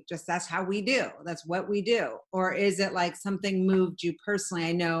that's how we do. That's what we do. Or is it like something moved you personally?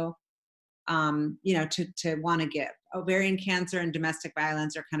 I know, you know, to want to give. Ovarian cancer and domestic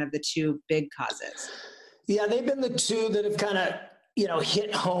violence are kind of the two big causes. Yeah, they've been the two that have kind of, you know,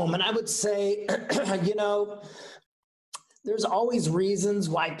 hit home. And I would say, you know, there's always reasons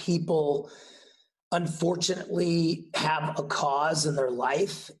why people unfortunately have a cause in their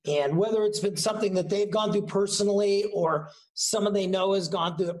life. And whether it's been something that they've gone through personally or someone they know has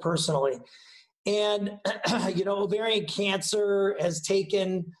gone through it personally. And, you know, ovarian cancer has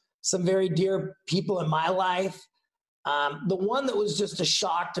taken some very dear people in my life. The one that was just a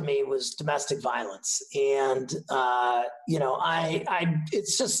shock to me was domestic violence. And, you know,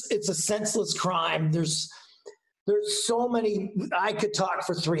 it's a senseless crime. There's so many, I could talk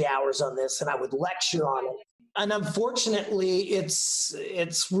for 3 hours on this and I would lecture on it. And unfortunately,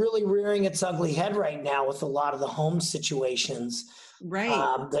 it's really rearing its ugly head right now with a lot of the home situations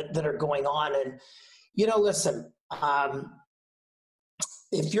that are going on. And, you know, listen,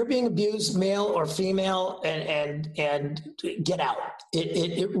 if you're being abused, male or female, and get out.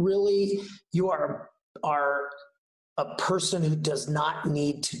 It really, you are a person who does not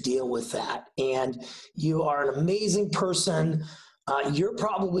need to deal with that. And you are an amazing person. You're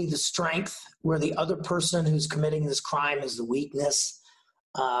probably the strength where the other person who's committing this crime is the weakness.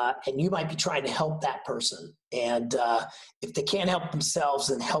 And you might be trying to help that person. And if they can't help themselves,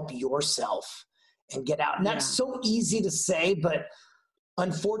 then help yourself and get out. And that's so easy to say, but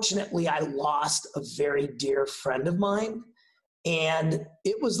unfortunately, I lost a very dear friend of mine. And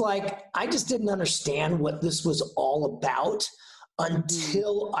it was like, I just didn't understand what this was all about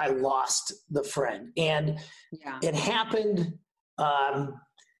until I lost the friend. And it happened.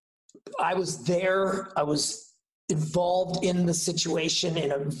 I was there. I was involved in the situation,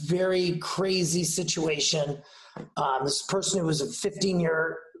 in a very crazy situation. This person who was a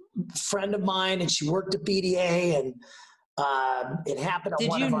 15-year friend of mine, and she worked at BDA, and it happened on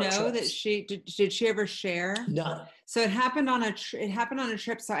one of our trips. Did you know that did she ever share? No. So it happened on a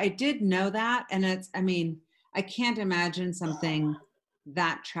trip. So I did know that. And I can't imagine something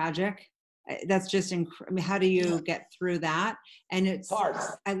that tragic. That's just, how do you get through that? And it's hard.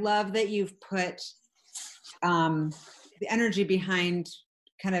 I love that you've put the energy behind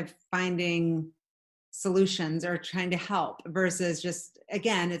kind of finding solutions or trying to help versus just,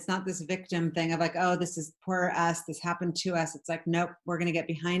 again, it's not this victim thing of like, oh, this is poor us, this happened to us. It's like, nope, we're going to get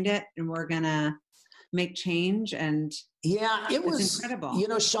behind it and we're going to make change. And it was incredible. You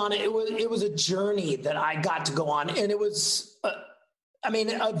know, Shauna, it was a journey that I got to go on, and it was,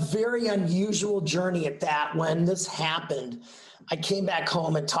 a very unusual journey at that. When this happened, I came back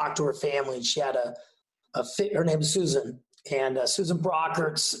home and talked to her family, and she had her name was Susan. And Susan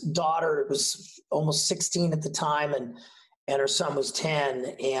Brockert's daughter was almost 16 at the time, and her son was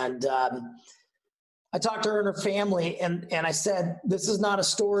 10. And I talked to her and her family, and I said, this is not a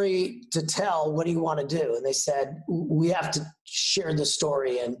story to tell. What do you want to do? And they said, we have to share the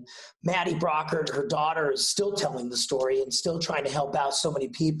story. And Maddie Brockert, her daughter, is still telling the story and still trying to help out so many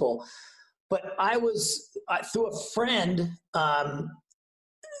people. But through a friend,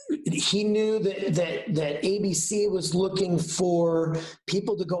 he knew that ABC was looking for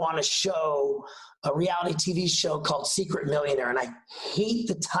people to go on a show, a reality TV show called Secret Millionaire. And I hate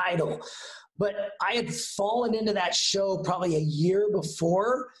the title, but I had fallen into that show probably a year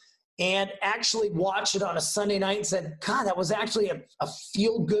before and actually watched it on a Sunday night and said, God, that was actually a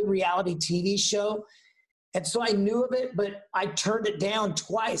feel-good reality TV show. And so I knew of it, but I turned it down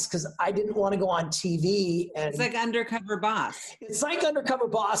twice because I didn't want to go on TV. And it's like Undercover Boss. It's like Undercover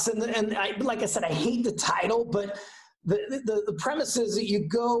Boss. And like I said, I hate the title, but the premise is that you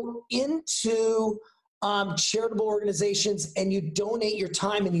go into charitable organizations and you donate your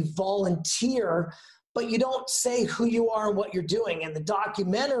time and you volunteer, but you don't say who you are and what you're doing. And the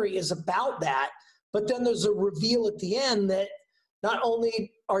documentary is about that. But then there's a reveal at the end that not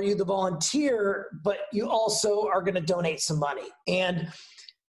only are you the volunteer, but you also are going to donate some money. And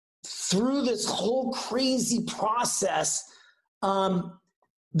through this whole crazy process, I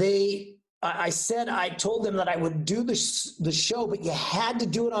told them that I would do the show, but you had to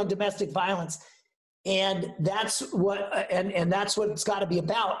do it on domestic violence. And that's what it's got to be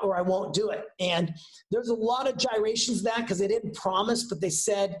about, or I won't do it. And there's a lot of gyrations to that because they didn't promise, but they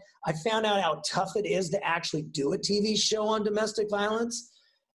said, I found out how tough it is to actually do a TV show on domestic violence.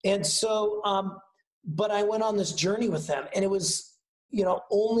 And so, but I went on this journey with them, and it was,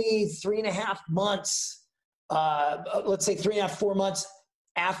 only 3.5 months, let's say 3.5, 4 months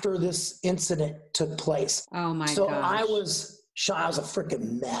after this incident took place. Oh my So gosh. I was a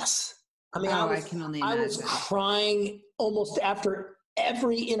freaking mess. I mean, I can only imagine. I was crying almost after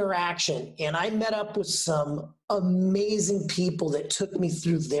every interaction, and I met up with some amazing people that took me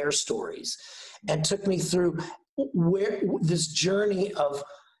through their stories and took me through this journey of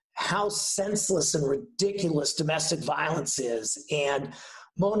how senseless and ridiculous domestic violence is. And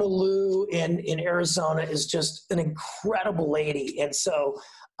Mona Lou in Arizona is just an incredible lady. And so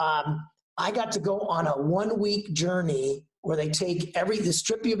I got to go on a 1-week journey where they they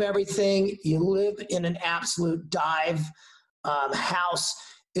strip you of everything. You live in an absolute dive house.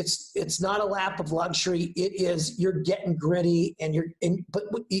 It's not a lap of luxury. It is, you're getting gritty but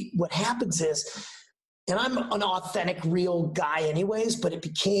what happens is, and I'm an authentic, real guy anyways, but it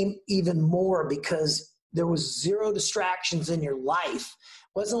became even more because there was zero distractions in your life.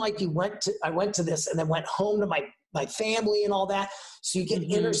 It wasn't like I went to this and then went home to my family and all that. So you get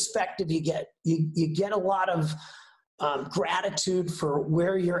introspective, you get a lot of gratitude for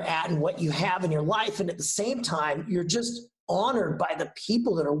where you're at and what you have in your life. And at the same time, you're just honored by the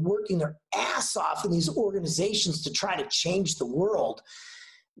people that are working their ass off in these organizations to try to change the world.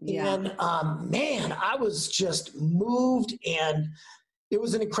 Yeah. And man, I was just moved, and it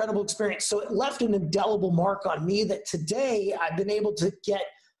was an incredible experience. So it left an indelible mark on me that today I've been able to get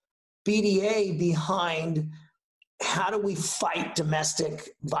BDA behind how do we fight domestic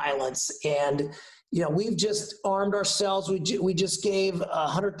violence. And we've just armed ourselves. We just gave a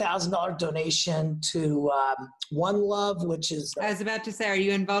 $100,000 donation to One Love, which is. I was about to say, are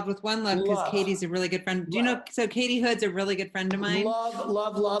you involved with One Love? Because Katie's a really good friend. Do you know? So Katie Hood's a really good friend of mine.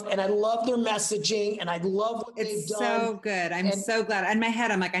 Love, and I love their messaging, and I love what they've done. It's so good. I'm so glad. In my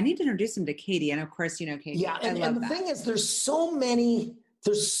head, I'm like, I need to introduce him to Katie, and of course, Katie. Yeah, and the thing is, there's so many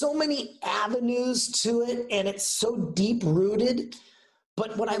avenues to it, and it's so deep rooted.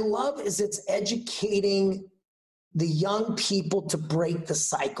 But what I love is it's educating the young people to break the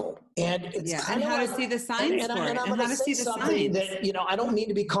cycle. And it's kind of how to see the signs for it. And how to see the signs. That, I don't mean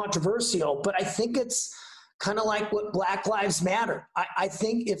to be controversial, but I think it's kind of like what Black Lives Matter. I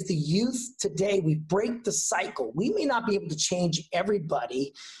think if the youth today, we break the cycle, we may not be able to change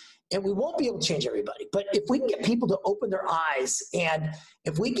everybody, and we won't be able to change everybody. But if we can get people to open their eyes, and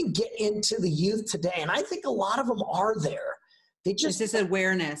if we can get into the youth today, and I think a lot of them are there, it's just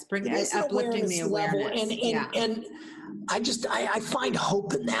awareness, uplifting the awareness. And I find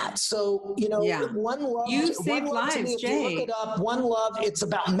hope in that. So, One Love. You saved lives, Jay. If you look it up, One Love, it's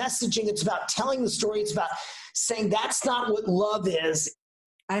about messaging. It's about telling the story. It's about saying that's not what love is.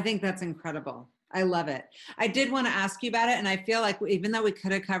 I think that's incredible. I love it. I did want to ask you about it. And I feel like even though we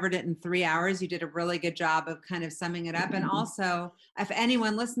could have covered it in 3 hours, you did a really good job of kind of summing it up. And also, if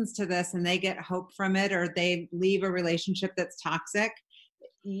anyone listens to this and they get hope from it, or they leave a relationship that's toxic,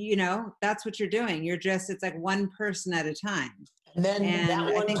 that's what you're doing. It's like one person at a time. And then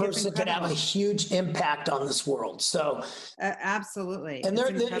that one person can have a huge impact on this world. So absolutely. And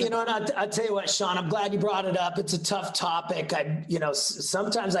and I'll tell you what, Sean, I'm glad you brought it up. It's a tough topic.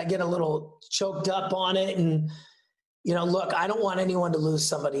 Sometimes I get a little choked up on it, and look, I don't want anyone to lose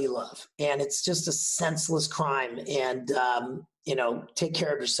somebody you love, and it's just a senseless crime. And take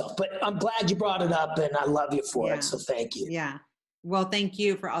care of yourself. But I'm glad you brought it up, and I love you for it. So thank you. Yeah. Well, thank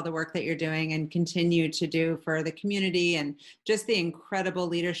you for all the work that you're doing and continue to do for the community, and just the incredible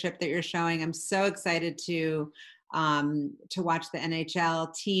leadership that you're showing. I'm so excited to watch the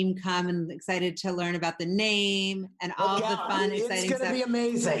NHL team come, and excited to learn about the name and all the fun, exciting stuff. It's going to be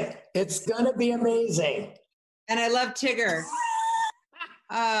amazing. It's going to be amazing. And I love Tigger.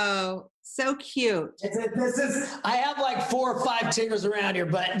 Oh, so cute. I have like 4 or 5 Tiggers around here,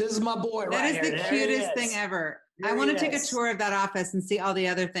 but this is my boy right here. That is the cutest thing ever. I want to take a tour of that office and see all the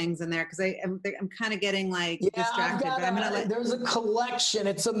other things in there, because I'm kind of getting distracted. There's a collection.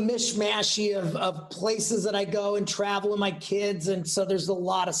 It's a mishmashy of places that I go and travel with my kids, and so there's a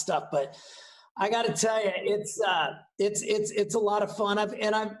lot of stuff. But I got to tell you, it's a lot of fun.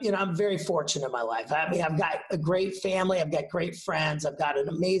 I'm very fortunate in my life. I mean, I've got a great family. I've got great friends. I've got an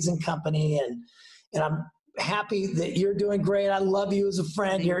amazing company, and I'm happy that you're doing great. I love you as a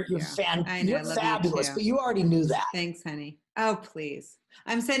friend. You're fabulous, but you already knew that. Thanks, honey. Oh, please.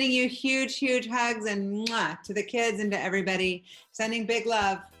 I'm sending you huge, huge hugs, and mwah, to the kids and to everybody. Sending big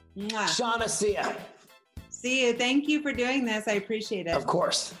love. Mwah. Shauna, see ya. See you. Thank you for doing this. I appreciate it. Of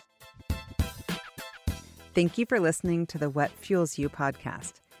course. Thank you for listening to the What Fuels You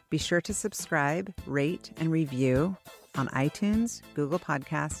podcast. Be sure to subscribe, rate, and review on iTunes, Google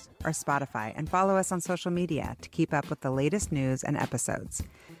Podcasts, or Spotify, and follow us on social media to keep up with the latest news and episodes.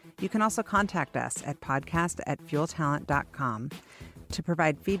 You can also contact us at podcast@fueltalent.com to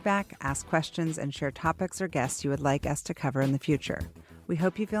provide feedback, ask questions, and share topics or guests you would like us to cover in the future. We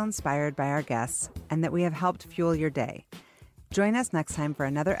hope you feel inspired by our guests and that we have helped fuel your day. Join us next time for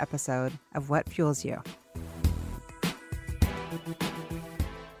another episode of What Fuels You.